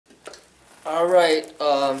Alright,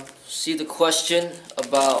 see the question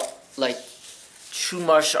about, like, true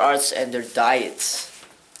martial arts and their diets,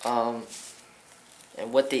 um,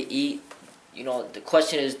 and what they eat. You know, the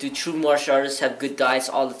question is, do true martial artists have good diets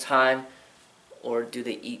all the time, or do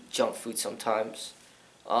they eat junk food sometimes?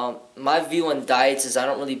 My view on diets is I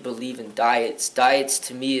don't really believe in diets. Diets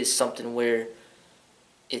to me is something where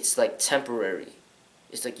it's like temporary.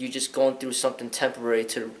 It's like you're just going through something temporary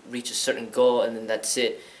to reach a certain goal, and then that's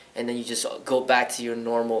it. And then you just go back to your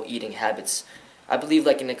normal eating habits. I believe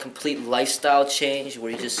like in a complete lifestyle change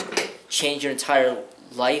where you just change your entire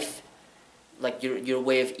life, like your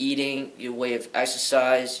way of eating, your way of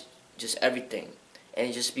exercise, just everything. And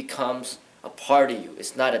it just becomes a part of you.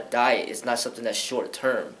 It's not a diet. It's not something that's short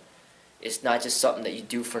term. It's not just something that you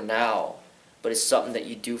do for now, but it's something that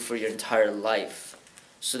you do for your entire life.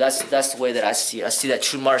 So that's the way that I see it. I see that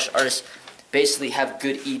true martial artists basically have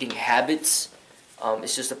good eating habits.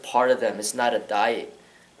 It's just a part of them. It's not a diet.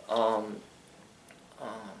 Um,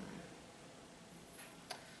 um,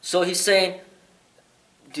 so he's saying,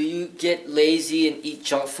 do you get lazy and eat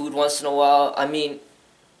junk food once in a while? I mean,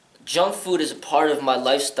 junk food is a part of my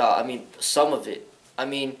lifestyle. I mean, some of it. I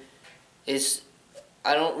mean, it's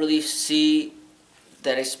I don't really see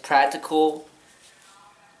that it's practical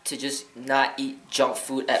to just not eat junk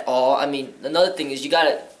food at all. I mean, another thing is you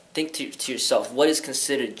gotta think to yourself, what is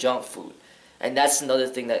considered junk food? And that's another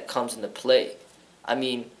thing that comes into play. I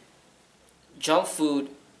mean, junk food,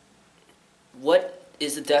 what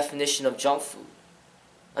is the definition of junk food?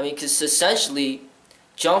 I mean, because essentially,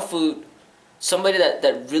 junk food, somebody that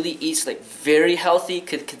really eats like very healthy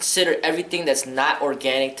could consider everything that's not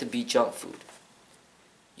organic to be junk food.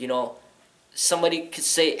 You know, somebody could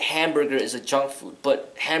say hamburger is a junk food,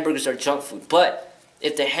 but hamburgers are junk food. But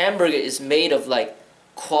if the hamburger is made of like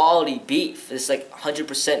quality beef, it's like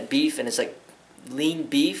 100% beef and it's like lean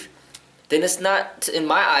beef, then it's not, in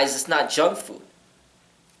my eyes, it's not junk food.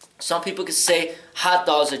 Some people could say hot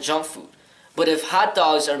dogs are junk food. But if hot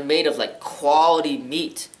dogs are made of like quality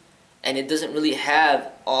meat and it doesn't really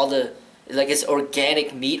have all the, like it's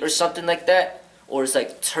organic meat or something like that, or it's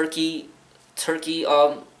like turkey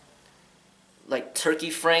like turkey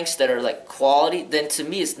franks that are like quality, then to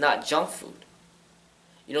me it's not junk food.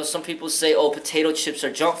 You know, some people say, oh, potato chips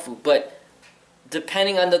are junk food, but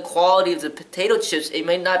depending on the quality of the potato chips, it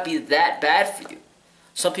may not be that bad for you.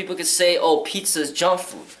 Some people could say, oh, pizza is junk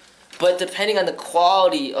food, but depending on the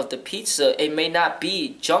quality of the pizza, it may not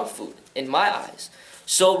be junk food in my eyes.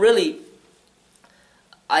 So really,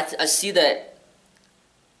 I see that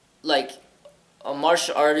like a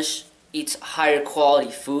martial artist eats higher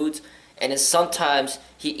quality foods, and then sometimes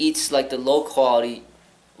he eats like the low quality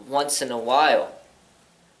once in a while,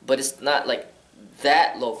 but it's not like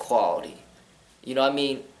that low quality. You know what I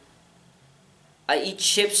mean? I eat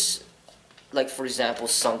chips, like for example,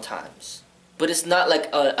 sometimes, but it's not like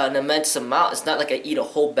an immense amount. It's not like I eat a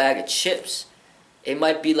whole bag of chips. It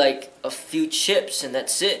might be like a few chips and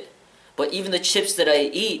that's it. But even the chips that I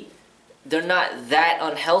eat, they're not that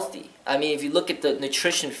unhealthy. I mean, if you look at the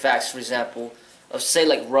nutrition facts, for example, of say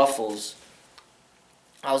like Ruffles,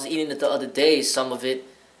 I was eating it the other day, some of it,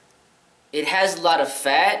 it has a lot of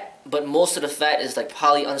fat, but most of the fat is like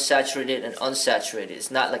polyunsaturated and unsaturated.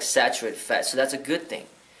 It's not like saturated fat, so that's a good thing.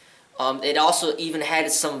 It also even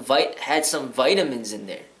had some vitamins in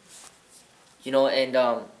there, you know. And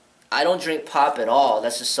I don't drink pop at all.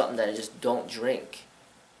 That's just something that I just don't drink.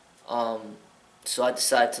 So I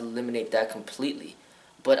decided to eliminate that completely.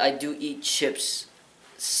 But I do eat chips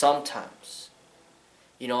sometimes.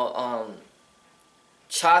 You know,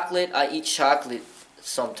 chocolate, I eat chocolate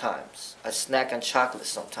sometimes. I snack on chocolate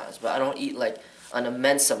sometimes, but I don't eat like an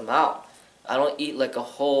immense amount. I don't eat like a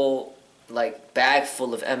whole like bag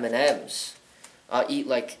full of M&Ms. I'll eat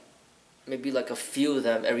like maybe like a few of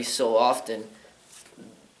them every so often,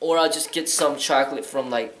 or I'll just get some chocolate from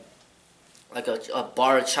like a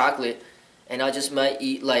bar of chocolate, and I just might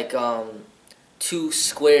eat like 2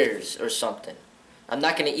 squares or something. I'm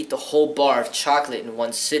not gonna eat the whole bar of chocolate in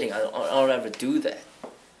one sitting. I don't ever do that.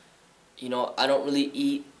 You know, I don't really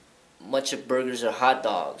eat much of burgers or hot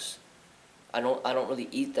dogs. I don't really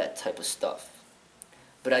eat that type of stuff.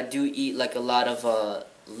 But I do eat like a lot of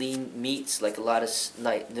lean meats, like a lot of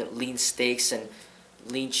lean steaks and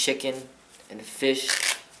lean chicken and fish.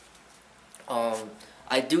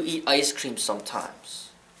 I do eat ice cream sometimes.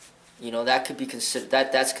 You know, that could be considered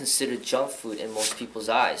that's considered junk food in most people's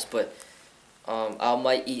eyes. But I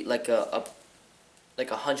might eat like a like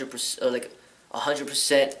 100% or like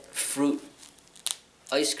 100% fruit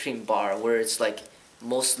ice cream bar where it's like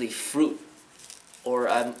mostly fruit, or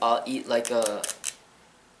I'll eat like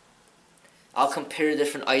I'll compare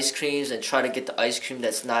different ice creams and try to get the ice cream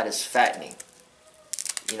that's not as fattening.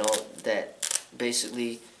 You know, that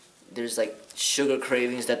basically there's like sugar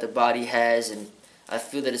cravings that the body has, and I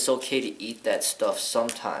feel that it's okay to eat that stuff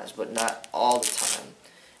sometimes, but not all the time.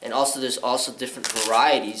 And also, there's also different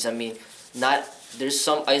varieties. I mean, not there's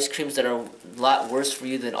some ice creams that are a lot worse for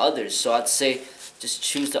you than others. So I'd say just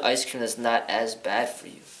choose the ice cream that's not as bad for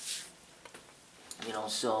you. You know,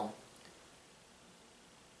 so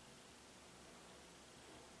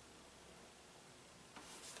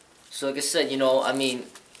like I said, you know, I mean,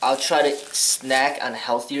 I'll try to snack on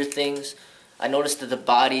healthier things. I noticed that the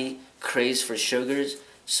body craves for sugars.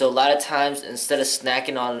 So a lot of times, instead of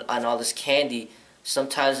snacking on all this candy,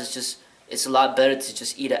 sometimes it's a lot better to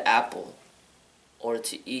just eat an apple, or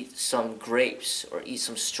to eat some grapes, or eat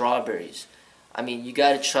some strawberries. I mean, you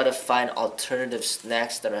gotta try to find alternative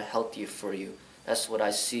snacks that are healthier for you. That's what I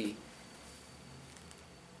see.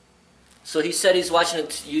 So he said he's watching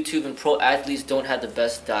YouTube, and pro athletes don't have the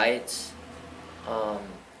best diets. Um,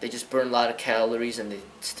 they just burn a lot of calories and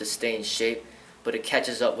to stay in shape, but it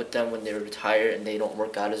catches up with them when they retire and they don't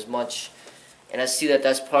work out as much. And I see that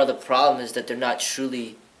that's part of the problem, is that they're not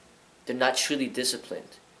truly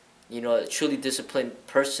disciplined. You know, a truly disciplined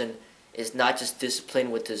person is not just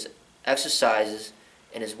disciplined with his exercises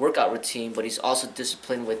and his workout routine, but he's also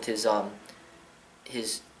disciplined with his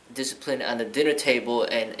discipline on the dinner table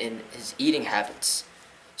and in his eating habits.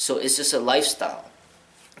 So it's just a lifestyle.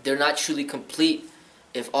 They're not truly complete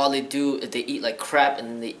if they eat like crap and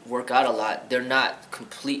then they work out a lot. They're not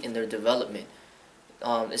complete in their development.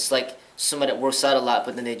 It's like somebody that works out a lot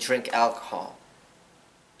but then they drink alcohol.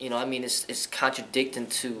 You know, I mean, it's contradicting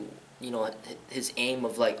to, you know, his aim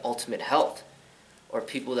of like ultimate health. Or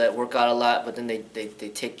people that work out a lot but then they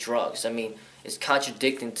take drugs. I mean, it's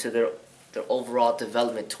contradicting to their overall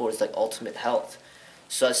development towards like ultimate health.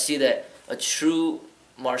 So I see that a true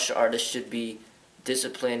martial artist should be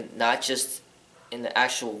disciplined, not just in the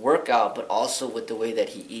actual workout, but also with the way that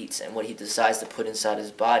he eats and what he decides to put inside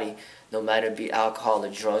his body, no matter it be alcohol or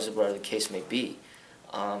drugs or whatever the case may be.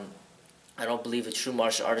 I don't believe a true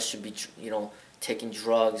martial artist should be, you know, taking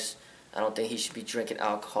drugs. I don't think he should be drinking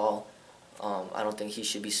alcohol. I don't think he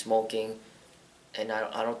should be smoking. And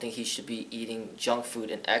I don't think he should be eating junk food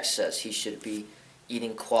in excess. He should be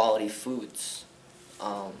eating quality foods.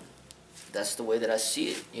 That's the way that I see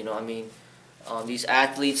it. You know, I mean, these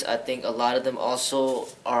athletes, I think a lot of them also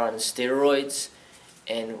are on steroids.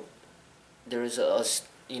 And there's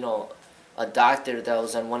you know, a doctor that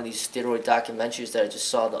was on one of these steroid documentaries that I just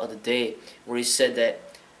saw the other day, where he said that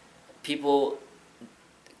people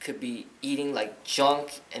could be eating like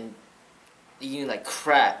junk and eating like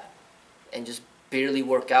crap and just barely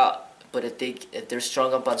work out, but if they're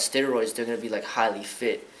strung up on steroids, they're gonna be like highly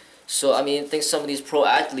fit. So I mean, I think some of these pro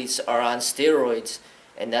athletes are on steroids,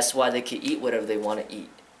 and that's why they can eat whatever they want to eat,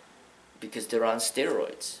 because they're on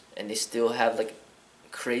steroids and they still have like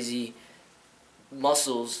crazy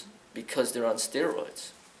muscles because they're on steroids.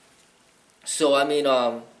 So I mean,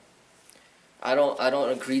 I don't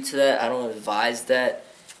agree to that. I don't advise that,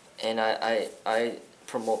 and I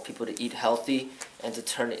promote people to eat healthy and to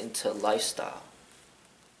turn it into a lifestyle.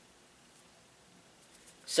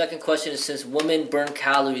 Second question is, since women burn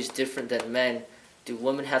calories different than men, do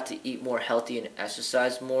women have to eat more healthy and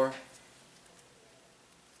exercise more?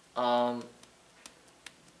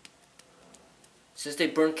 Since they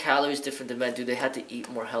burn calories different than men, do they have to eat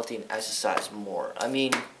more healthy and exercise more? I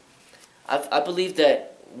mean, I believe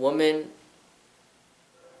that women,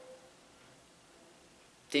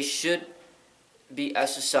 they should be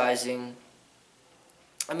exercising.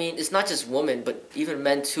 I mean, it's not just women, but even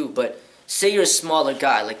men too. But say you're a smaller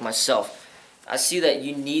guy like myself, I see that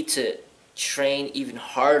you need to train even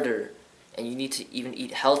harder, and you need to even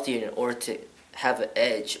eat healthier in order to have an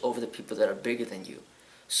edge over the people that are bigger than you.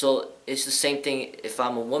 So it's the same thing if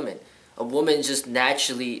I'm a woman. A woman just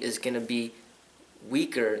naturally is going to be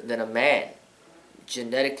weaker than a man,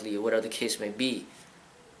 genetically or whatever the case may be.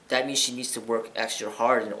 That means she needs to work extra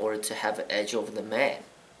hard in order to have an edge over the man.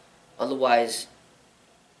 Otherwise,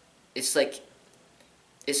 it's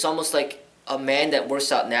almost like a man that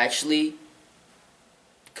works out naturally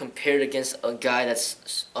compared against a guy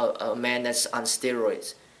that's a man that's on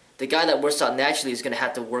steroids. The guy that works out naturally is going to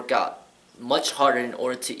have to work out much harder in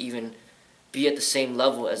order to even be at the same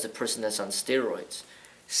level as the person that's on steroids.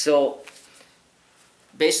 So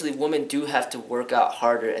basically, women do have to work out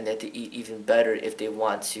harder, and they have to eat even better if they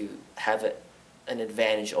want to have an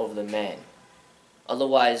advantage over the man.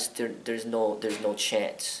 Otherwise, there's no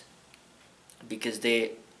chance, because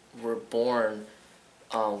they were born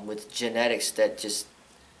with genetics that just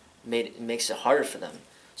makes it harder for them.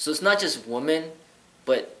 So it's not just women,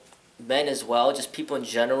 but men as well, just people in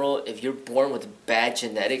general. If you're born with bad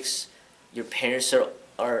genetics, your parents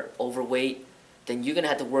are overweight, then you're gonna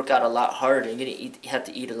have to work out a lot harder. You're gonna have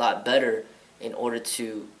to eat a lot better in order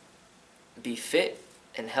to be fit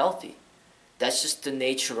and healthy. That's just the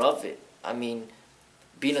nature of it. I mean,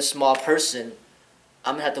 being a small person,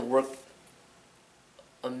 I'm gonna have to work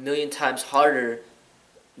a million times harder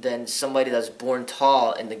than somebody that's born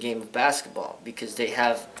tall in the game of basketball, because they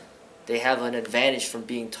have an advantage from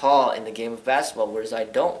being tall in the game of basketball, whereas I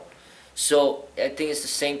don't. So I think it's the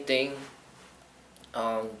same thing.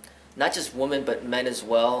 Not just women, but men as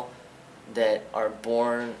well, that are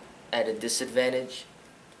born at a disadvantage.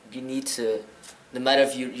 You need to, no matter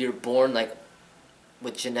if you're born like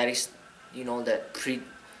with genetics, you're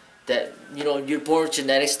born with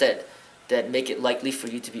genetics that make it likely for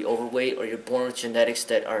you to be overweight, or you're born with genetics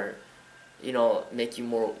that are, make you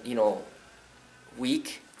more,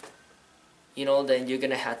 weak, then you're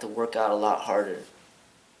gonna have to work out a lot harder,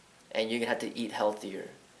 and you're gonna have to eat healthier.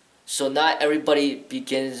 So not everybody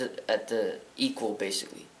begins at the equal,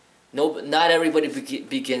 basically. No, not everybody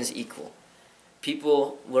begins equal.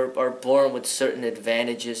 People are born with certain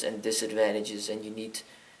advantages and disadvantages, and you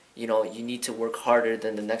need to work harder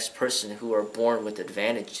than the next person who are born with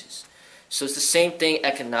advantages. So it's the same thing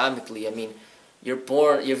economically. I mean,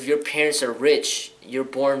 if your parents are rich, you're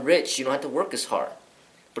born rich, you don't have to work as hard.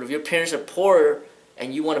 But if your parents are poor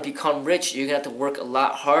and you want to become rich, you're going to have to work a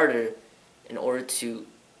lot harder in order to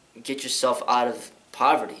get yourself out of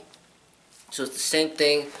poverty. So it's the same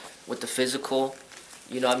thing with the physical.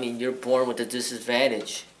 You're born with a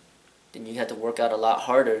disadvantage, then you have to work out a lot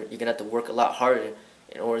harder. You're going to have to work a lot harder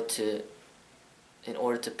in order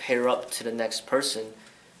to pair up to the next person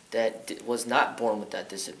that was not born with that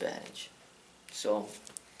disadvantage. So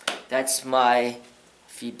that's my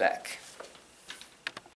feedback.